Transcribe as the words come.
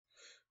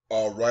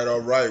All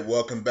right.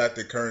 Welcome back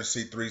to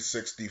Currency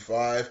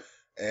 365.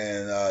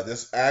 And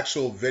this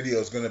actual video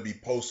is going to be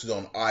posted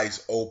on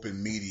Eyes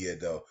Open Media,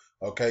 though.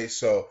 Okay,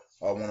 so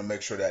I want to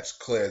make sure that's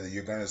clear that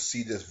you're going to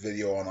see this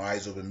video on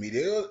Eyes Open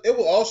Media. It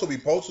will also be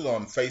posted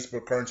on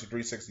Facebook Currency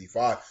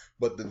 365,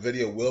 but the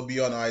video will be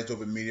on Eyes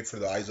Open Media for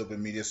the Eyes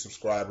Open Media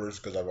subscribers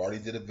because I've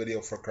already did a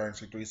video for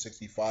Currency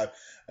 365,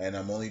 and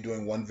I'm only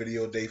doing one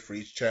video a day for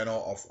each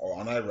channel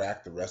on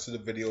Iraq. The rest of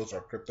the videos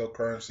are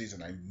cryptocurrencies,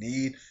 and I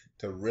need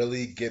to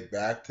really get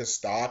back to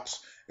stocks.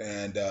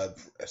 And for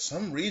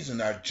some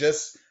reason, I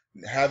just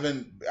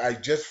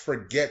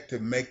forget to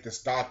make the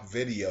stock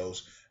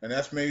videos. And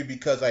that's maybe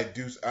because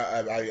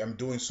I'm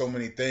doing so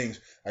many things.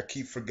 I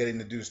keep forgetting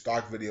to do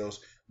stock videos.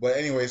 But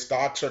anyway,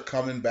 stocks are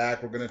coming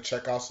back. We're going to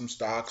check out some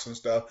stocks and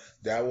stuff.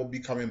 That will be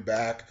coming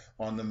back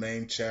on the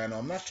main channel.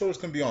 I'm not sure it's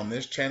going to be on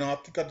this channel. I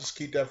think I'll just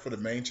keep that for the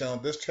main channel.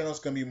 This channel is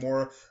going to be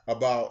more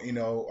about,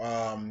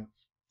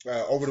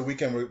 over the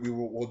weekend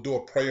we'll do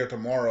a prayer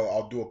tomorrow.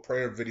 I'll do a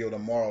prayer video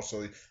tomorrow.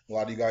 So a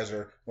lot of you guys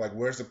are like,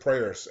 "Where's the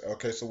prayers?"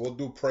 Okay, so we'll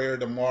do prayer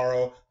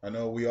tomorrow. I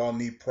know we all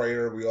need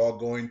prayer. We all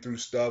going through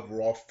stuff.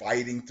 We're all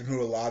fighting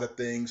through a lot of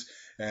things,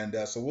 and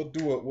so we'll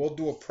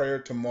do a prayer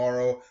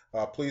tomorrow.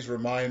 Please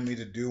remind me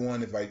to do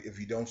one if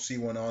you don't see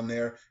one on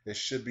there. It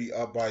should be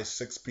up by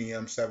 6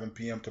 p.m., 7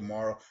 p.m.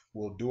 tomorrow.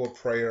 We'll do a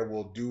prayer.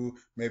 We'll do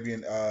maybe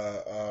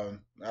I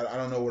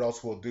don't know what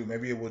else we'll do.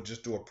 Maybe we'll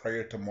just do a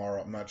prayer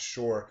tomorrow. I'm not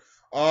sure.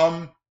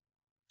 Um,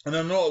 and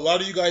I know a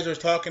lot of you guys are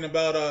talking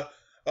about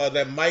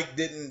that Mike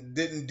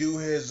didn't do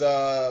his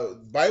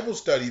Bible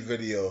study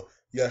video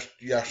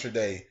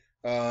yesterday.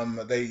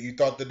 They you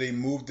thought that they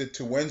moved it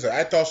to Wednesday.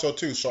 I thought so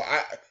too.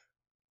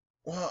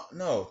 Well,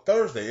 no,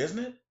 Thursday, isn't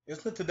it?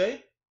 Isn't it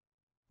today?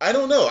 I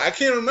don't know. I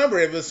can't remember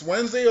if it's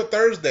Wednesday or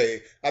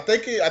Thursday. I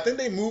think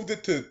they moved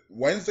it to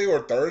Wednesday or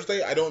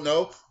Thursday. I don't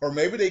know, or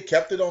maybe they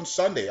kept it on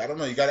Sunday. I don't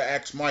know. You got to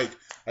ask Mike.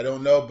 I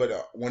don't know,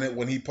 but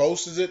when he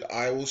posts it,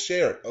 I will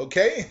share it.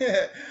 Okay.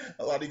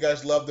 A lot of you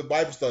guys love the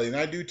Bible study, and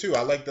I do too.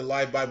 I like the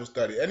live Bible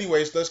study.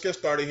 Anyways, let's get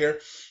started here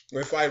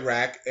with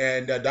Iraq.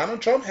 And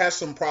Donald Trump has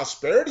some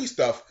prosperity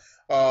stuff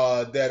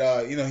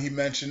that he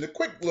mentioned. A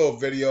quick little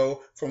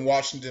video from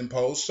Washington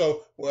Post,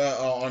 so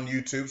on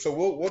YouTube. So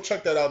we'll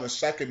check that out in a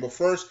second. But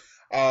first,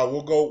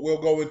 we'll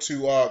go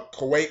into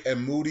Kuwait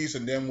and Moody's,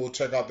 and then we'll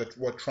check out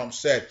what Trump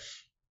said.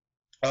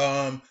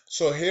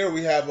 So here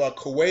we have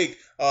Kuwait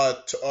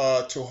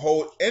to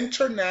hold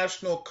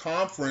international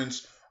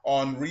conference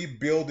on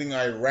rebuilding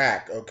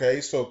Iraq.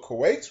 Okay, so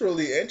Kuwait's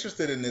really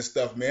interested in this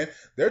stuff, man.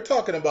 They're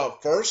talking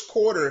about first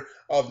quarter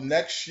of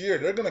next year.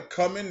 They're gonna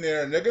come in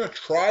there and they're gonna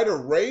try to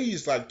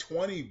raise like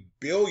 $20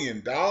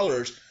 billion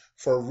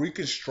for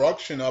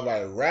reconstruction of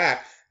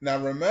Iraq. Now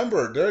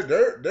remember,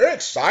 they're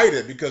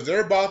excited because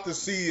they're about to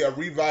see a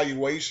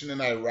revaluation in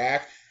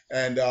Iraq,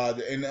 and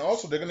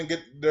also they're gonna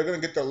get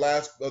the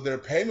last of their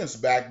payments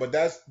back, but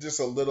that's just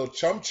a little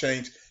chump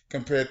change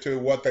compared to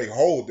what they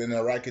hold in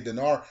Iraqi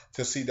dinar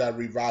to see that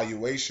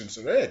revaluation.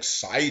 So they're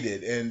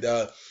excited,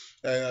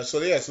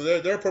 so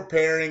they're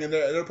preparing, and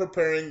they're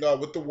preparing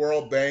with the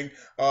World Bank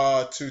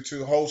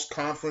to host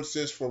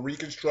conferences for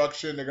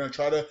reconstruction. They're going to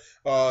try to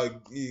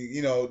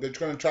they're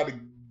going to try to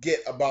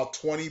get about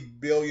 $20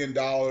 billion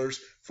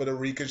for the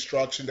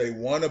reconstruction. They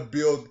want to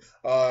build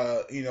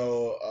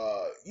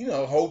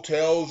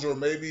hotels or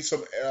maybe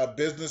some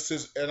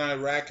businesses in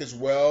Iraq as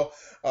well.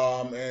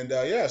 So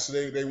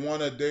they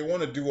want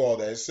to do all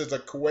that. It says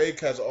that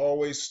Kuwait has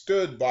always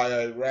stood by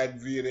Iraq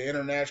via the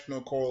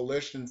international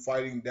coalition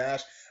fighting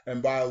Daesh,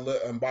 and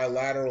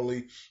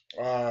bilaterally,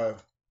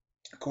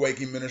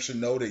 Kuwaiti minister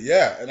noted.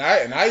 Yeah, and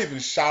I even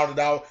shouted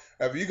out.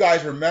 If you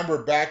guys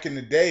remember back in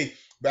the day,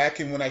 back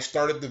in when I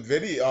started the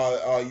video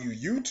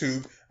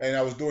YouTube, and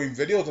I was doing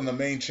videos on the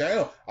main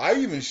channel, I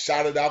even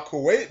shouted out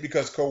Kuwait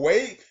because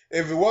Kuwait.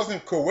 If it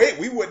wasn't Kuwait,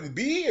 we wouldn't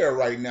be here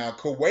right now.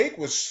 Kuwait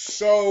was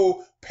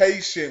so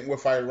patient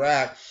with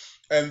Iraq,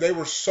 and they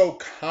were so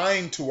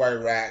kind to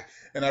Iraq.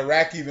 And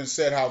Iraq even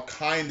said how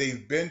kind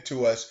they've been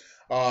to us.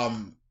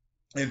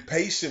 And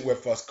patient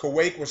with us.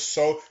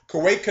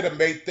 Kuwait could have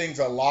made things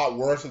a lot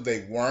worse if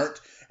they weren't.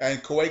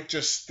 And Kuwait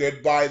just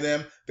stood by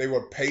them. They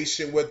were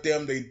patient with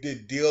them. They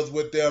did deals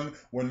with them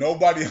when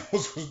nobody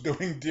else was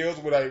doing deals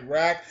with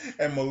Iraq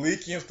and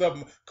Maliki and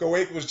stuff.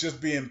 Kuwait was just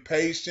being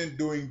patient,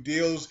 doing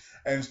deals,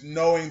 and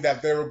knowing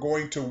that they were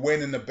going to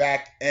win in the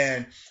back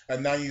end.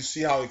 And now you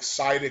see how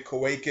excited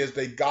Kuwait is.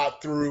 They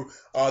got through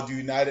the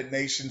United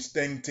Nations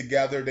thing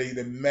together. They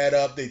met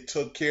up. They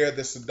took care of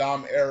the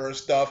Saddam era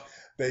stuff.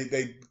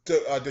 They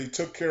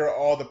took care of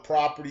all the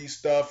property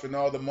stuff and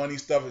all the money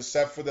stuff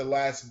except for the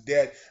last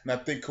debt, and I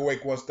think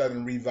Kuwait wants that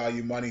in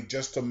revalue money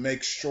just to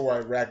make sure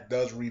Iraq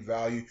does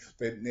revalue.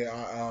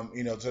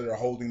 So they're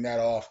holding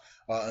that off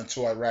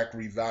until Iraq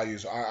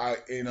revalues.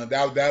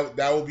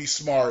 That would be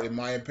smart in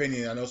my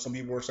opinion. I know some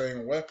people are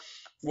saying,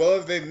 well,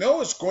 if they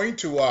know it's going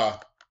to.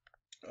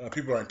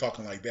 People aren't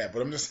talking like that,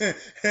 but I'm just saying,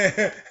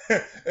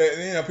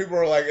 people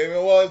are like,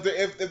 well,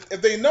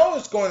 if they know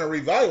it's going to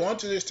revalue, why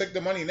don't you just take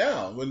the money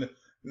now?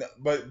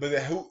 But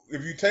who?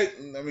 If you take,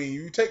 I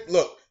mean,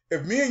 look.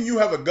 if me and you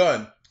have a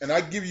gun and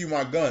I give you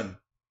my gun,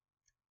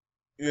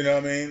 you know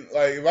what I mean?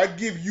 Like if I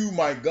give you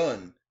my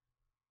gun,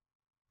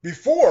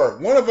 before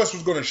one of us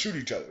was going to shoot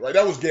each other, right?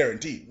 That was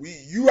guaranteed.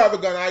 You have a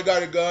gun, I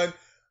got a gun.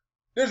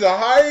 There's a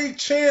high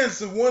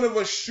chance of one of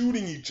us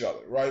shooting each other,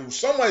 right?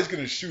 Somebody's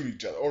going to shoot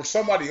each other, or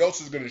somebody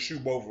else is going to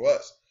shoot both of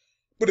us.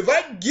 But if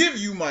I give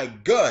you my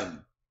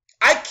gun,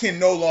 I can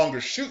no longer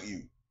shoot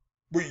you.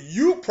 But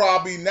you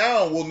probably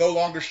now will no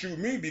longer shoot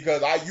me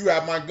because you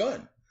have my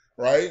gun,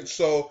 right?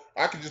 So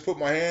I can just put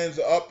my hands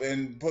up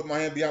and put my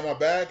hand behind my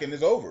back and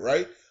it's over,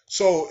 right?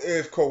 So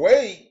if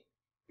Kuwait,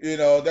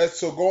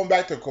 so going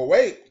back to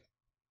Kuwait,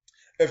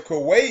 if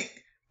Kuwait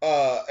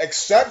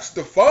accepts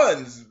the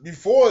funds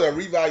before the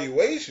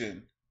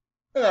revaluation,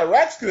 then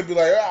Iraq's going to be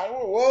like,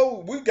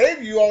 well, we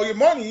gave you all your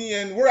money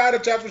and we're out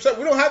of Chapter 7.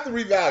 We don't have to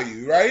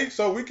revalue, right?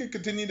 So we can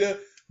continue to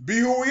be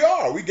who we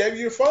are. We gave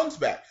you your funds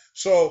back.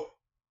 So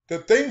the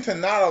thing to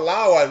not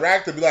allow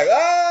Iraq to be like,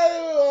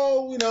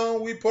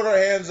 we put our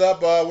hands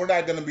up. We're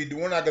not going to be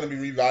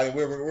revaluing.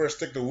 We're going to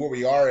stick to who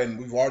we are, and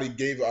we've already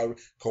gave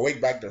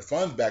Kuwait back their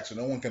funds back, so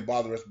no one can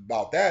bother us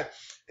about that.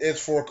 It's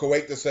for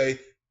Kuwait to say,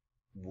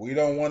 we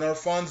don't want our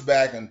funds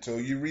back until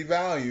you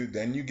revalue,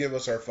 then you give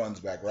us our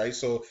funds back, right?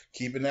 So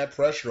keeping that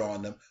pressure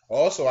on them.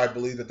 Also, I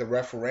believe that the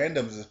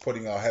referendums is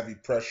putting a heavy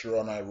pressure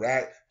on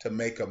Iraq to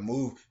make a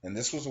move. And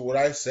this was what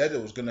I said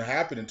it was going to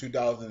happen in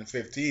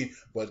 2015,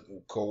 but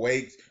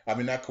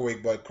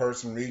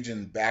Kurdistan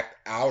region backed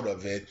out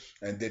of it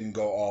and didn't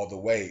go all the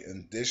way.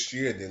 And this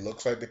year, it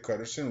looks like the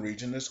Kurdistan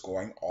region is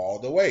going all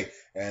the way.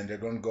 And they're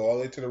going to go all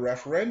the way to the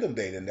referendum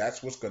date. And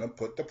that's what's going to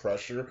put the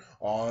pressure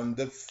on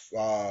the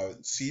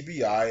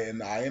CBI and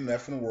the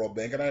IMF and the World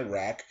Bank and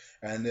Iraq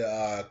and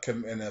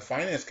the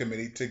Finance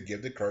Committee to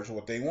give the Kurds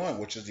what they want,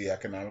 which is the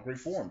economic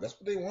reform. That's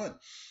what they want.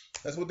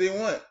 That's what they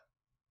want.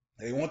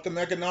 They want them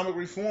economic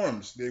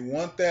reforms. They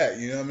want that.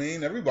 You know what I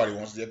mean? Everybody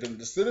wants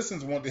the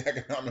citizens want the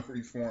economic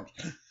reforms.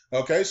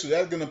 Okay, so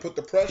that's going to put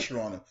the pressure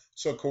on them.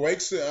 So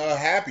Kuwait's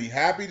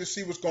happy to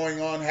see what's going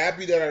on.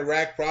 Happy that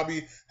Iraq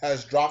probably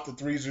has dropped the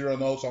 3-0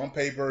 notes on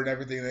paper and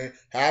everything.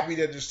 Happy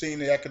that they're seeing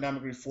the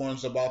economic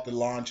reforms about to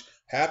launch.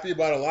 Happy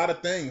about a lot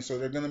of things. So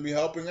they're going to be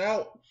helping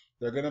out.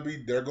 They're going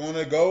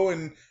to go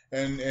and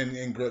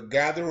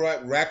gather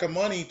a rack of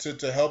money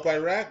to help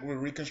Iraq with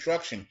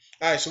reconstruction.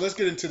 All right, so let's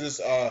get into this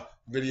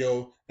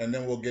video, and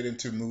then we'll get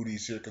into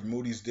Moody's here, because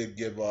Moody's did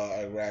give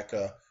Iraq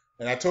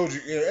and I told you,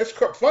 it's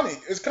funny.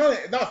 It's kind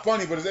of not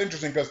funny, but it's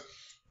interesting because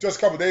just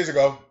a couple of days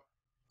ago,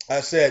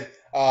 I said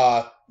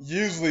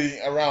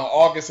usually around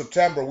August,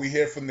 September, we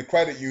hear from the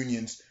credit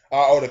unions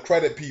or the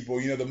credit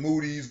people, the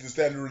Moody's, the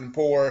Standard &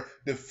 Poor,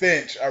 the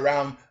Finch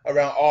around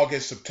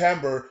August,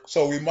 September.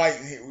 So we might,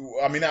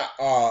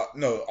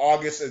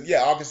 August,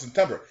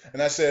 September.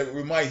 And I said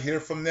we might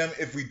hear from them.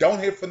 If we don't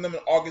hear from them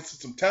in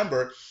August and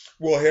September,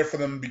 we'll hear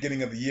from them at the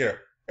beginning of the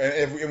year.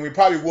 And we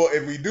probably will.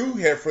 If we do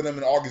hear from them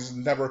in August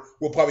and September,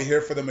 we'll probably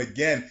hear from them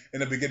again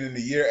in the beginning of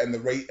the year, and the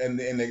rate and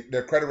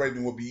their credit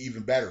rating will be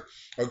even better.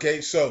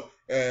 Okay, so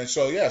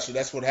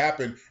that's what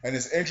happened, and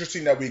it's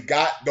interesting that we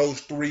got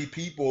those three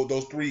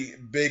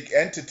big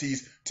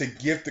entities to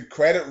give the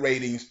credit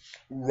ratings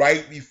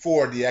right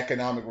before the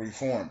economic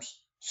reforms.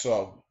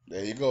 So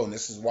there you go, and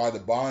this is why the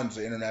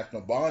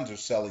international bonds, are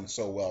selling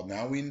so well.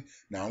 Now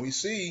we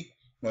see.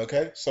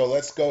 Okay, so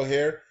let's go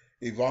here.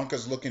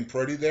 Ivanka's looking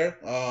pretty there.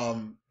 I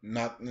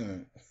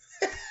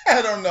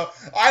don't know.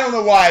 I don't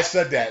know why I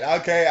said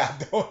that. Okay, I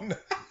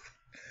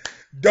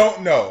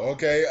don't know.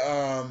 Okay,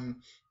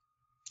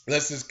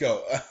 let's just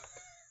go.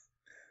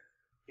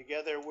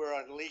 Together, we're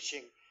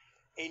unleashing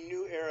a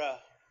new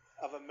era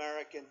of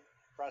American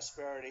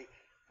prosperity,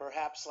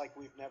 perhaps like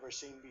we've never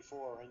seen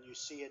before. And you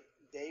see it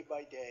day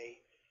by day.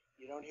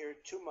 You don't hear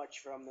too much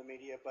from the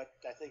media, but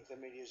I think the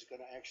media is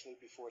going to actually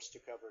be forced to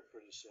cover it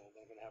pretty soon.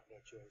 They're going to have no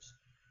choice.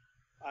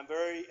 I'm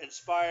very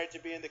inspired to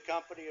be in the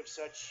company of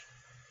such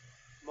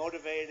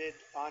motivated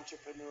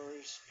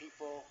entrepreneurs,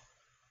 people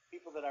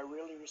that I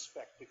really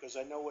respect, because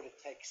I know what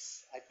it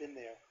takes. I've been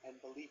there,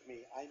 and believe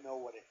me, I know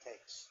what it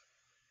takes.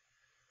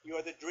 You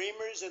are the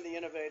dreamers and the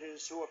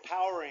innovators who are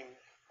powering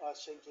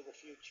us into the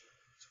future.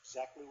 It's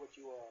exactly what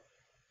you are.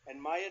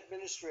 And my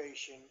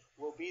administration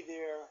will be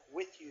there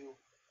with you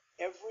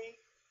every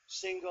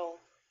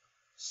single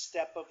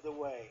step of the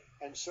way.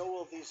 And so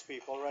will these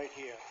people right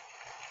here.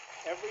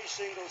 Every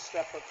single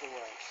step of the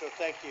way. So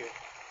thank you.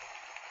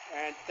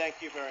 And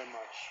thank you very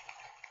much.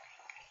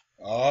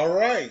 All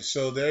right.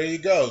 So there you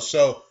go.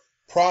 So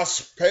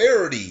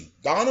prosperity.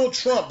 Donald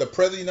Trump, the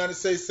President of the United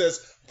States, says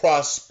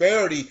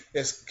prosperity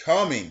is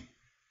coming.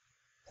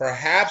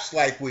 Perhaps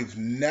like we've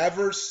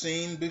never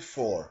seen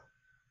before.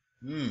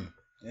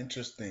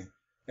 Interesting.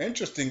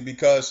 Interesting,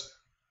 because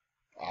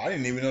I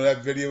didn't even know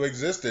that video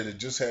existed. It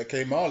just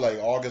came out like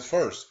August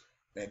 1st.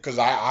 Because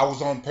I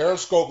was on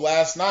Periscope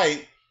last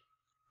night,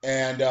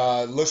 and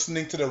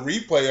listening to the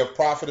replay of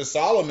Prophetess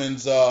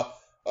Solomon's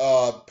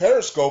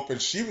Periscope,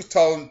 and she was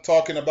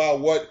talking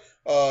about what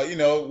God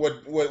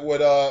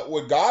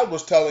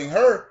was telling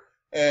her,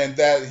 and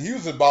that He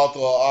was about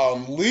to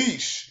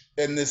unleash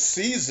in this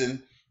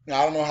season Now,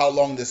 I don't know how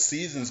long this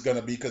season's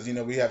gonna be because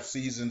we have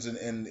seasons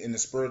in the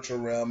spiritual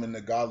realm and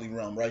the godly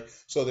realm, right?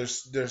 So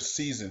there's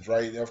seasons,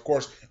 right? Of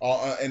course,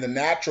 in the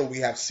natural we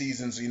have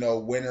seasons,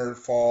 winter,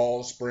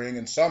 fall, spring,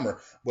 and summer.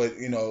 But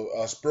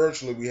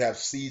spiritually we have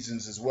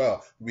seasons as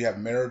well. We have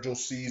marital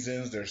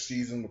seasons. There's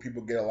seasons where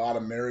people get a lot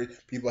of married,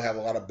 people have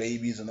a lot of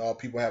babies, and all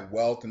people have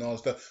wealth and all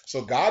this stuff.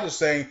 So God is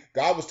saying,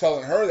 God was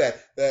telling her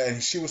that,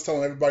 and she was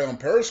telling everybody on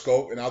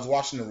Periscope, and I was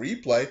watching the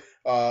replay.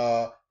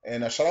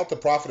 And shout out to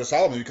Prophet of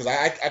Solomon because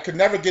I could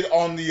never get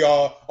on the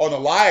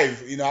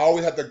live. I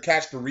always have to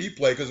catch the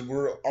replay because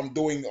I'm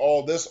doing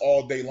all this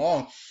all day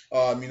long,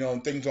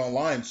 and things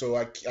online. So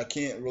I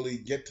can't really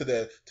get to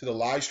the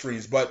live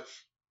streams. But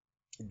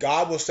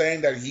God was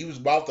saying that He was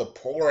about to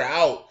pour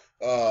out,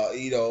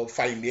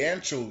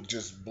 financial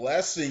just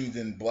blessings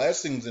and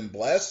blessings and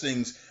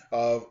blessings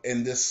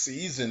in this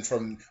season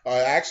from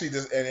actually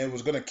this, and it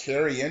was going to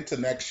carry into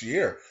next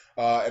year.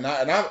 And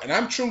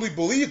I'm truly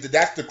believe that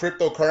that's the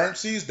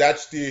cryptocurrencies.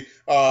 That's the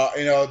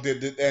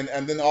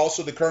and then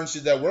also the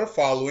currencies that we're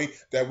following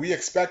that we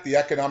expect the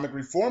economic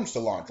reforms to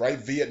launch. Right,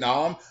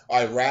 Vietnam,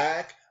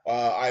 Iraq,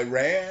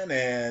 Iran,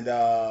 and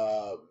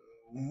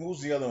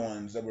who's the other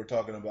ones that we're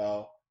talking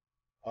about?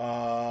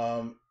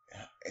 Um,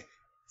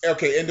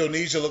 okay,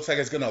 Indonesia looks like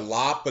it's gonna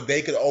lop, but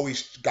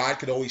God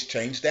could always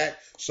change that.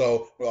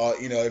 So,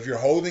 if you're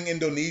holding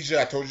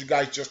Indonesia, I told you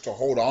guys just to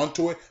hold on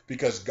to it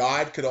because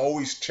God could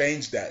always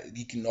change that.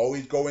 He can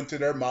always go into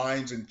their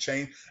minds and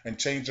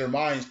change their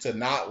minds to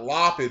not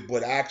lop it,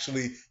 but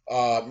actually,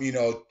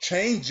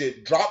 change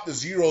it, drop the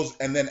zeros,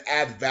 and then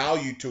add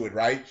value to it,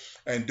 right?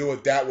 And do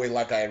it that way,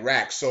 like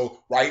Iraq.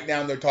 So right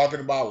now they're talking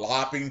about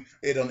lopping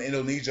it on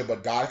Indonesia,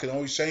 but God can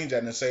always change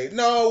that and say,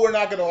 no, we're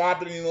not going to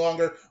lop it any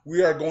longer.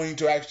 We are going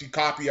to actually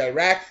copy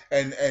Iraq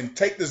and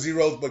take the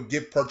zeros, but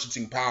give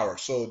purchasing power.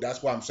 So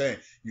that's what I'm saying.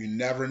 You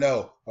never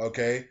know.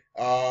 Okay.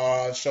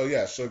 So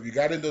yeah. So if you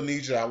got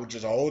Indonesia, I would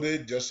just hold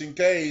it just in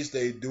case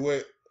they do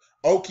it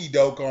okey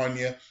doke on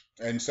you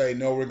and say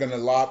no. We're gonna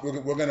lop.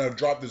 We're gonna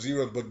drop the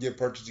zeros, but give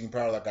purchasing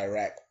power like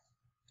Iraq.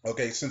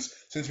 Okay, since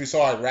we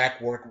saw Iraq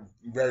work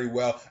very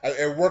well,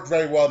 it worked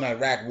very well in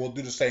Iraq. We'll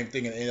do the same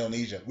thing in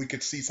Indonesia. We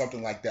could see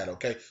something like that.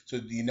 Okay, so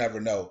you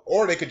never know,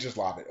 or they could just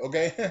lob it.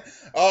 Okay.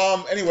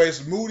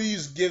 Anyways,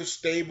 Moody's gives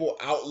stable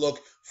outlook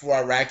for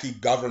Iraqi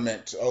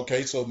government.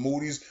 Okay, so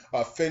Moody's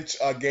Finch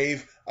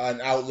gave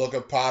an outlook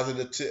of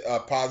positive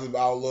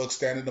outlook.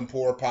 Standard and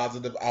Poor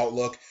positive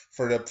outlook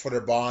for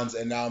their bonds,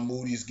 and now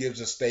Moody's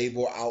gives a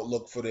stable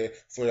outlook for the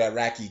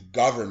Iraqi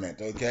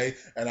government. Okay,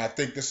 and I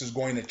think this is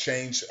going to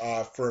change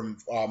from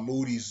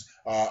Moody's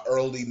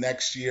early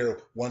next year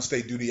once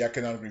they do the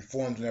economic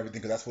reforms and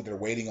everything, because that's what they're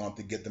waiting on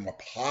to get them a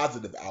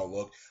positive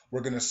outlook.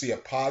 We're going to see a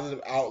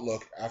positive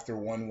outlook after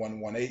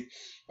 1118.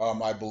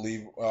 I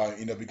believe,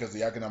 because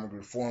the economic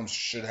reforms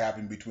should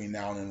happen between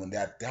now and when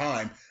that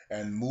time,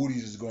 and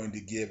Moody's is going to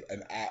give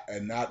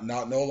not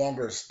no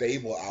longer a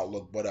stable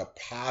outlook, but a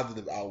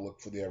positive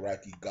outlook for the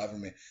Iraqi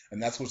government, and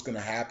that's what's going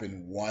to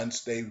happen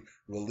once they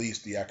release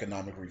the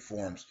economic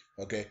reforms.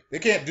 Okay, they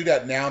can't do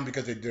that now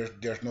because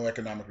there's no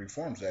economic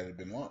reforms that have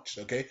been launched.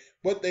 Okay,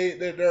 but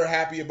they're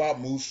happy about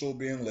Mosul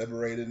being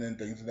liberated and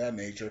things of that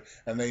nature,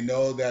 and they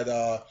know that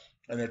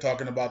and they're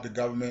talking about the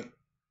government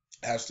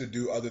has to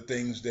do other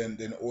things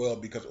than oil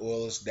because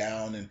oil is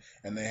down,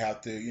 and they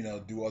have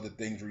to do other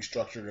things,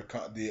 restructure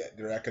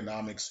their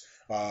economics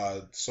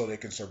so they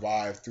can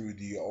survive through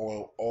the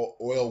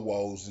oil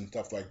woes and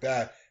stuff like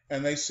that.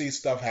 And they see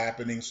stuff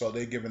happening, so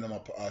they're giving them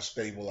a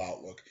stable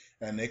outlook,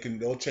 and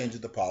they'll change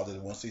it to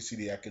positive once they see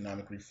the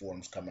economic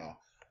reforms come out.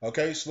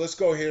 Okay, so let's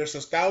go here. It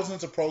says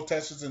thousands of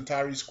protesters in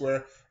Tahrir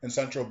Square in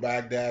central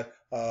Baghdad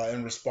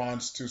in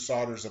response to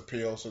Sauter's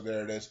appeal. So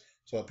there it is.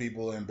 So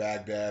people in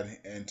Baghdad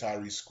and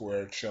Tahrir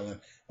Square chilling,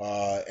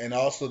 and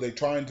also they're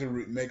trying to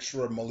make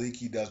sure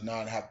Maliki does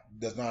not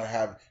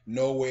have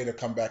no way to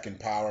come back in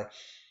power.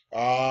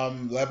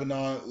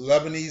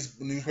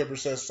 Lebanese newspaper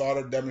says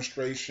Sauter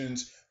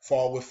demonstrations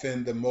fall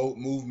within the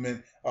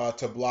movement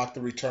to block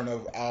the return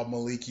of Al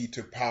Maliki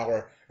to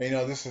power.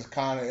 And, this is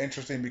kind of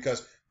interesting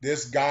because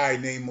this guy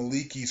named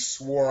Maliki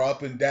swore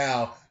up and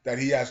down that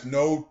he has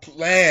no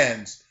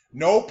plans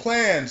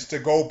to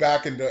go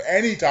back into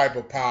any type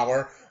of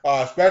power,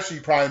 especially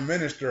prime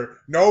minister,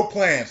 no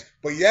plans.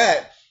 But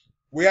yet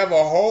we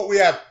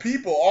have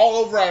people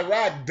all over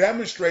Iraq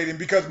demonstrating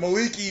because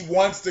Maliki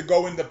wants to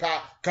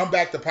come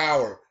back to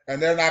power,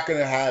 and they're not going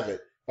to have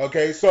it.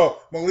 Okay, so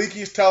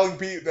Maliki's telling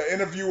the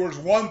interviewers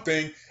one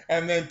thing,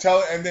 and then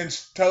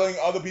telling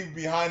other people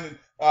behind,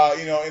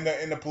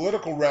 in the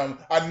political realm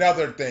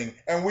another thing,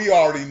 and we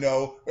already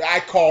know.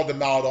 I called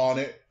them out on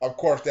it. Of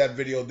course, that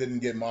video didn't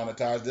get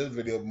monetized. This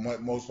video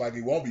most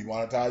likely won't be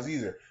monetized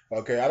either.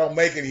 Okay, I don't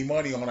make any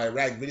money on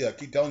Iraq videos. I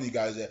keep telling you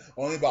guys that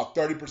only about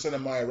 30%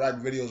 of my Iraq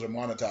videos are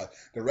monetized.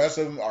 The rest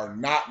of them are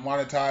not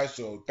monetized.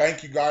 So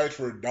thank you guys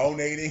for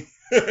donating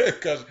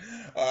because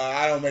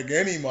I don't make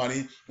any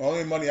money. The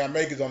only money I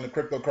make is on the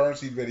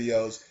cryptocurrency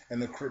videos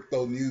and the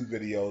crypto news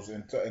videos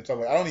and stuff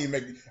like that. I don't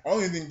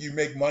even think you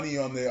make money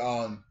on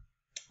the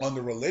on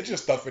the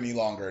religious stuff any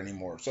longer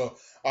anymore. So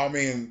I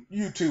mean,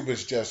 YouTube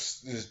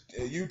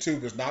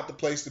is not the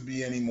place to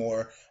be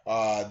anymore.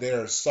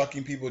 They're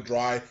sucking people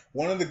dry.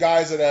 One of the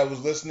guys that I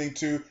was listening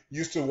to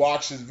used to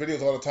watch his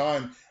videos all the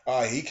time.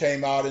 He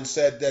came out and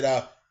said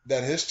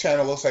that his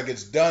channel looks like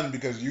it's done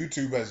because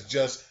YouTube has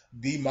just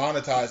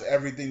demonetized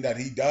everything that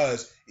he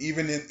does,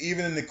 even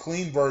in the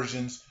clean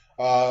versions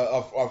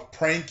of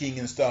pranking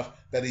and stuff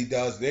that he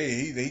does.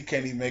 He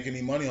can't even make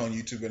any money on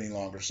YouTube any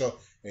longer. So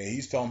and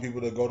he's telling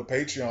people to go to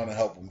Patreon to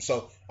help him.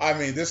 So, I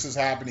mean, this is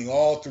happening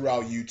all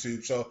throughout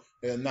YouTube. So,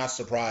 not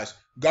surprised.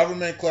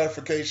 Government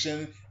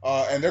clarification,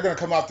 and they're going to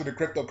come after the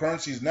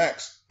cryptocurrencies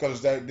next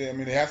because they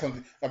have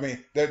something. I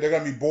mean, they're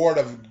going to be bored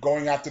of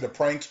going after the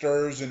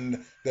pranksters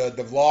and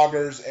the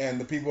vloggers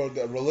and the people,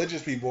 the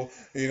religious people,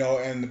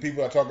 and the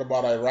people that talk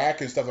about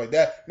Iraq and stuff like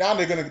that. Now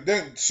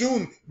they're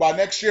soon by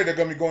next year they're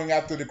going to be going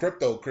after the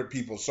crypto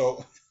people.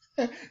 So,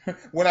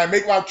 when I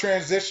make my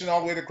transition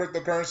all the way to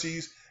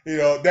cryptocurrencies,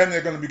 then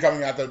they're going to be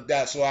coming after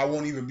that, so I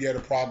won't even be able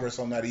to progress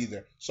on that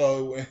either.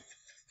 So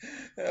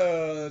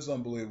it's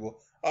unbelievable.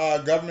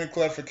 Government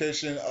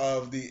clarification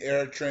of the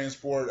air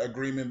transport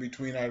agreement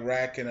between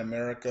Iraq and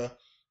America.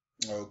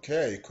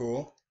 Okay,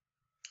 cool.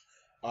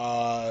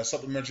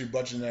 Supplementary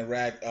budget in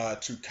Iraq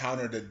to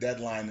counter the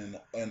deadline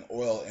in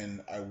oil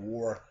and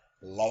war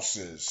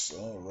losses.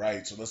 All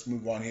right, so let's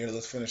move on here.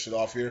 Let's finish it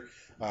off here.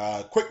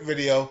 Quick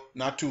video,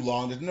 not too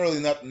long. There's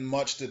really nothing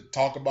much to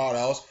talk about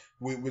else.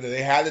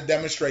 They had a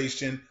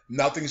demonstration.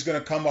 Nothing's going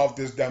to come off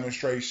this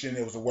demonstration.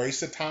 It was a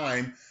waste of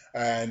time.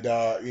 And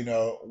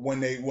when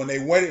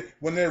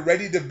they're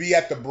ready to be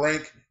at the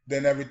brink,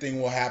 then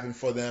everything will happen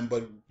for them.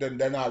 But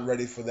they're not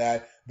ready for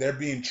that. They're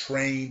being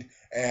trained,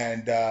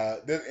 and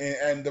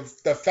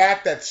the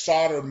fact that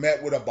Sauter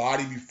met with a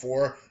body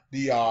before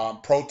the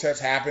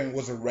protest happened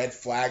was a red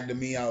flag to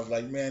me. I was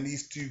like, man,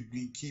 these two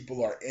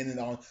people are in and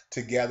on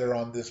together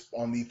on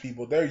these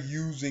people. They're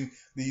using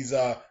these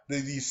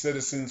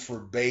citizens for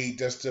bait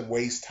just to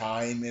waste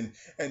time,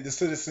 and the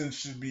citizens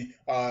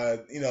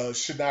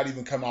should not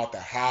even come out the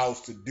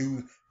house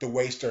to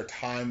waste their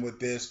time with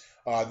this.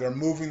 They're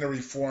moving the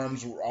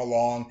reforms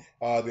along.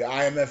 The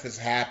IMF is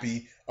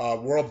happy.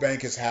 World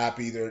Bank is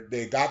happy.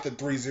 They got the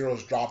 3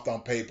 zeros dropped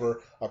on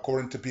paper,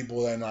 according to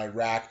people in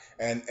Iraq,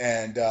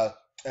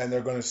 and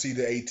they're going to see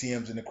the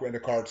ATMs and the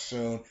credit cards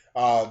soon.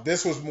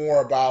 This was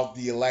more about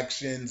the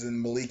elections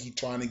and Maliki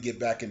trying to get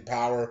back in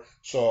power.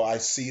 So I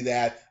see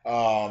that.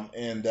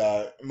 And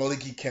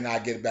Maliki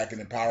cannot get back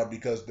into power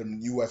because the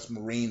U.S.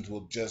 Marines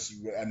will just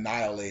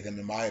annihilate him,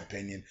 in my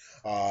opinion.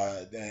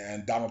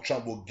 And Donald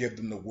Trump will give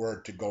them the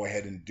word to go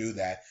ahead and do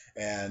that.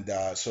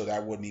 And so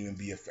that wouldn't even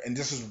be and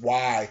this is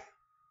why,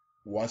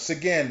 once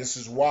again,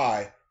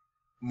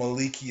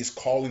 Maliki is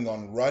calling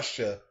on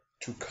Russia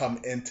to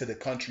come into the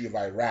country of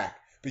Iraq,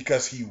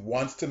 because he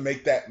wants to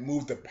make that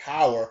move to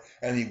power,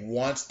 and he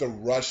wants the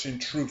Russian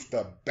troops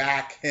to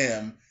back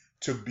him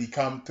to be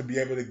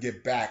able to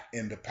get back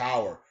into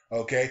power.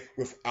 Okay,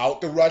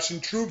 without the Russian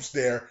troops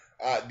there,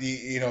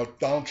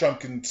 Donald Trump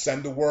can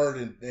send the word,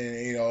 and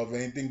if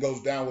anything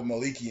goes down with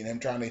Maliki and him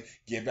trying to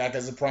get back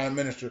as a prime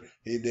minister,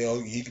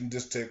 he can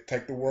just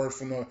take the word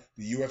from the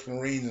U.S.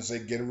 Marines and say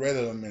get rid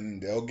of him,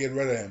 and they'll get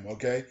rid of him.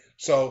 Okay,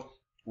 so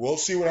we'll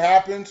see what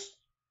happens.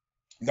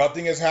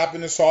 Nothing has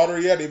happened to Sauter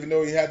yet, even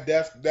though he had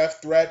death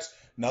threats.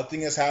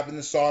 Nothing has happened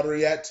to Sauter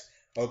yet.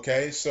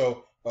 Okay,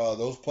 so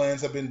those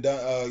plans have been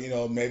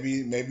done.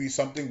 Maybe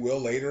something will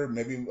later.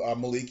 Maybe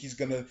Maliki's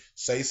gonna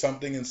say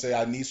something and say,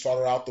 I need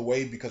Sauter out the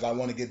way because I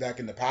want to get back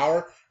into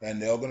power, and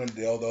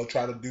they'll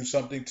try to do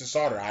something to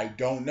Sauter. I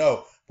don't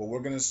know, but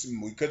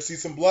we could see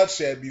some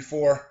bloodshed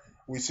before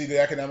we see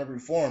the economic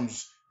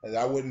reforms.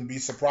 That wouldn't be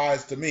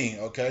surprised to me,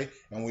 okay?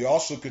 And we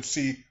also could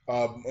see,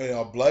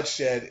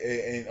 bloodshed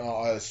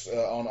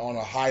on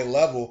a high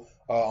level,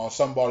 on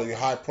somebody, a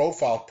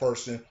high-profile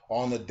person,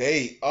 on the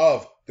day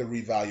of the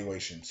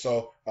revaluation.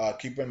 So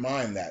keep in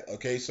mind that,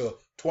 okay? So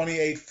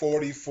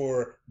 28.40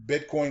 for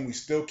Bitcoin. We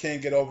still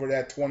can't get over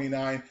that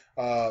 29.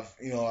 I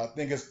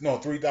think it's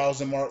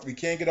 3,000 mark. We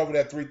can't get over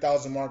that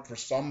 3,000 mark for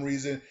some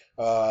reason.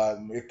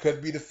 It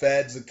could be the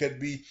Feds. It could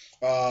be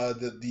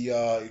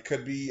it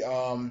could be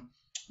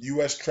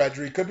U.S.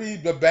 Treasury, could be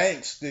the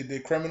banks, the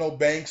criminal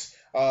banks,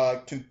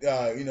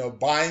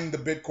 buying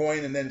the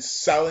Bitcoin and then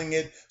selling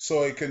it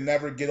so it can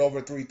never get over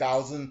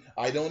 3,000.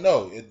 I don't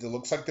know. It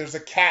looks like there's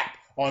a cap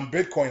on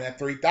Bitcoin at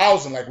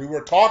 3,000, like we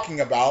were talking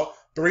about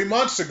 3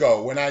 months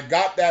ago when I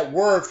got that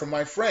word from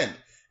my friend.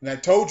 And I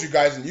told you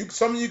guys, and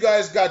some of you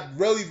guys got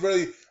really,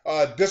 really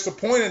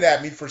disappointed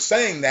at me for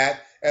saying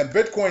that, and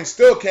Bitcoin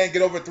still can't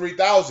get over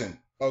 3,000.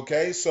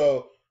 Okay,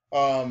 so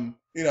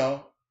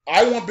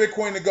I want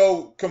Bitcoin to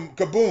go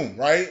kaboom,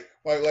 right?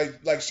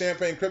 Like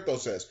Champagne Crypto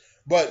says.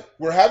 But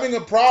we're having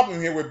a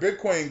problem here with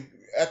Bitcoin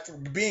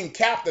being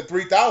capped at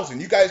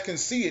 3,000. You guys can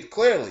see it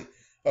clearly.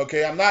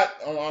 Okay, I'm not.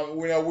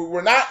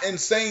 We're not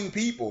insane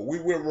people.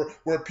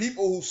 We're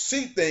people who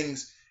see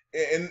things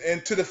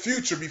into the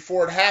future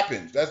before it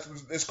happens.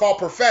 It's called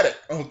prophetic.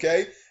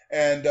 Okay,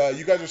 and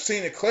you guys are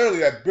seeing it clearly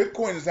that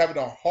Bitcoin is having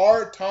a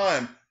hard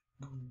time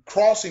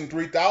crossing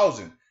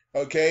 3,000.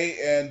 Okay,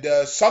 and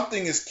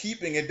something is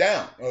keeping it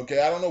down.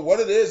 Okay, I don't know what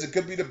it is. It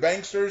could be the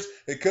banksters.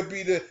 It could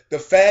be the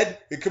Fed.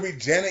 It could be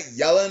Janet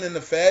Yellen and the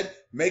Fed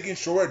making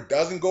sure it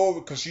doesn't go over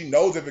because she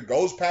knows if it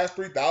goes past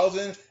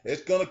 3,000,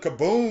 it's gonna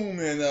kaboom,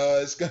 and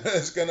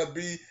it's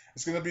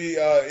gonna be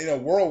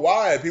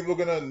worldwide. People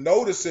are gonna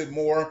notice it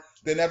more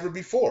than ever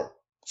before.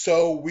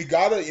 So we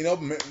gotta,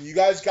 you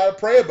guys gotta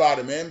pray about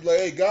it, man. Like,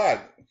 hey, God,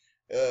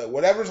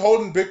 whatever's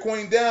holding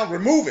Bitcoin down,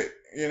 remove it.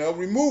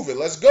 Remove it.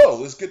 Let's go.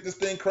 Let's get this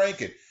thing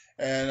cranking.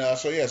 And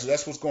so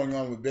that's what's going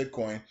on with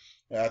Bitcoin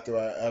after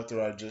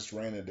I just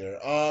ranted there.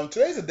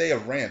 Today's a day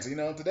of rants.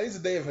 Today's a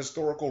day of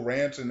historical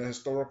rants and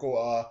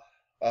historical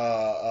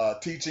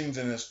teachings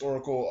and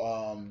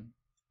historical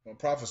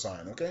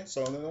prophesying. Okay,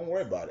 so don't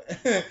worry about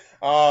it.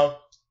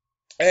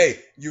 Hey,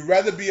 you'd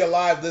rather be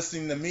alive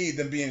listening to me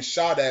than being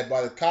shot at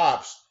by the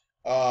cops.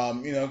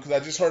 Because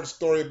I just heard a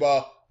story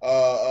about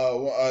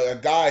a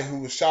guy who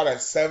was shot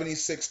at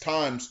 76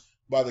 times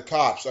by the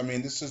cops. I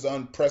mean, this is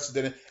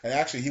unprecedented, and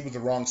actually, he was the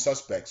wrong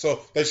suspect.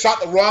 So they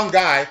shot the wrong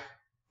guy,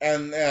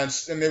 and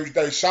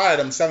they shot at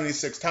him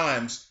 76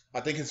 times. I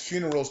think his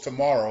funeral's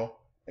tomorrow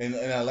in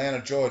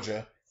Atlanta,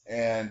 Georgia,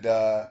 and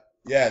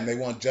and they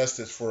want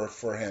justice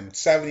for him.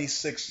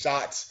 76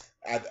 shots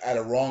at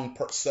a wrong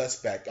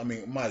suspect. I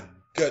mean, my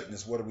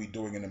goodness, what are we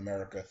doing in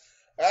America?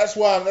 That's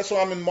why I'm in that's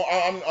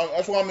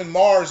why I'm in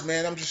Mars,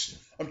 man.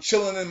 I'm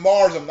chilling in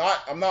Mars.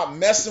 I'm not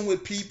messing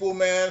with people,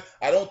 man.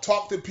 I don't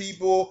talk to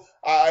people.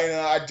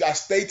 I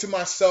stay to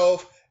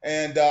myself,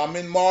 and I'm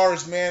in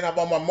Mars, man. I'm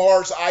on my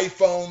Mars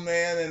iPhone,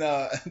 man, and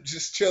I'm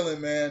just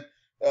chilling, man.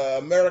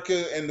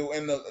 America and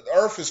the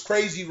Earth is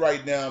crazy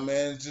right now,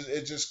 man.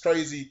 It's just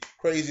crazy.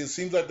 It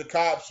seems like the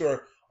cops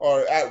are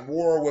at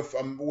war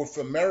with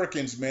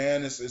Americans,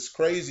 man. It's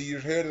crazy. You're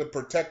here to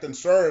protect and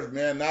serve,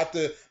 man, not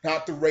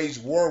to raise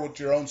war with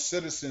your own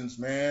citizens,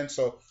 man.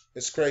 So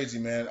it's crazy,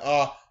 man.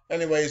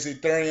 Anyways,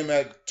 Ethereum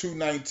at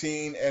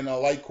 219 and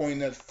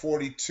Litecoin at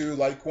 42.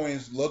 Litecoin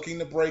is looking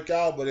to break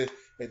out, but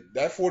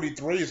that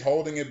 43 is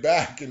holding it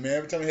back. And man,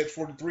 every time it hits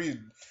 43,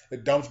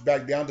 it dumps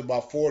back down to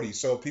about 40.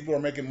 So people are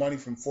making money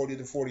from 40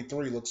 to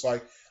 43, looks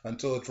like,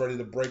 until it's ready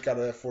to break out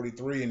of that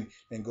 43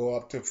 and go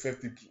up to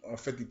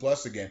 50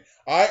 plus again.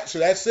 All right, so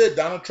that's it.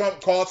 Donald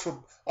Trump calls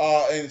for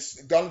and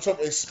Donald Trump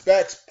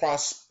expects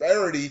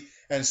prosperity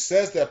and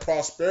says that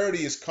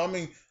prosperity is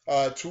coming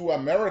to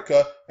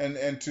America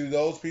and to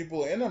those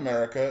people in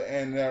America,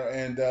 and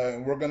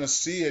we're going to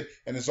see it,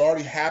 and it's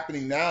already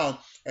happening now,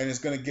 and it's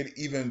going to get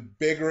even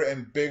bigger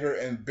and bigger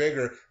and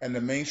bigger, and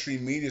the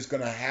mainstream media is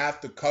going to have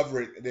to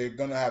cover it. They're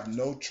going to have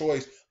no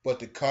choice but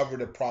to cover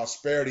the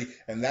prosperity,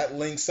 and that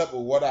links up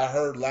with what I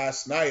heard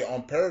last night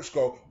on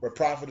Periscope, where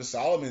Prophetess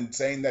Solomon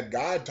saying that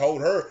God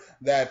told her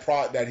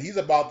that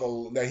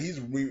he's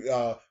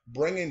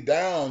bringing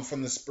down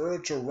from the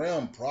spiritual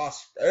realm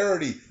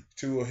prosperity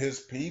to his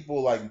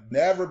people like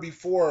never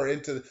before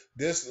into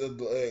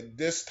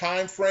this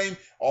time frame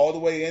all the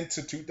way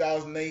into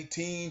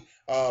 2018.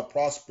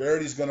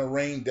 Prosperity is going to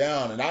rain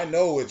down, and I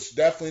know it's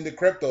definitely the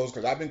cryptos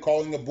because I've been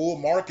calling a bull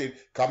market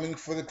coming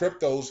for the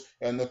cryptos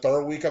in the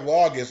third week of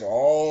August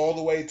all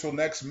the way till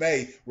next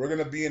May. We're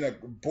going to be in a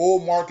bull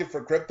market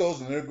for cryptos,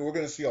 and we're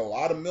going to see a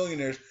lot of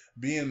millionaires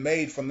being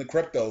made from the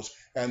cryptos.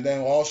 And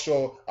then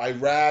also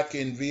Iraq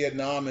and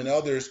Vietnam and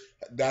others,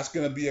 that's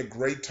going to be a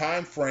great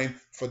time frame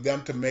for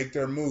them to make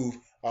their move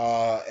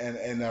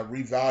and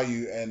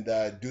revalue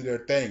and do their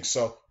thing.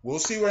 So we'll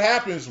see what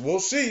happens.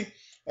 We'll see.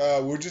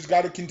 We just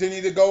got to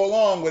continue to go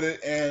along with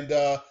it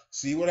and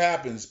see what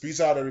happens. Peace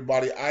out,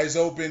 everybody. Eyes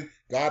open.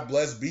 God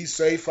bless. Be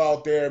safe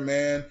out there,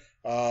 man.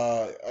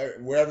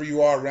 Wherever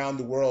you are around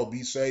the world,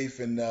 be safe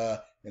and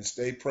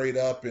stay prayed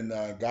up. And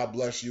God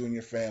bless you and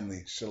your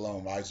family.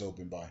 Shalom. Eyes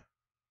open. Bye.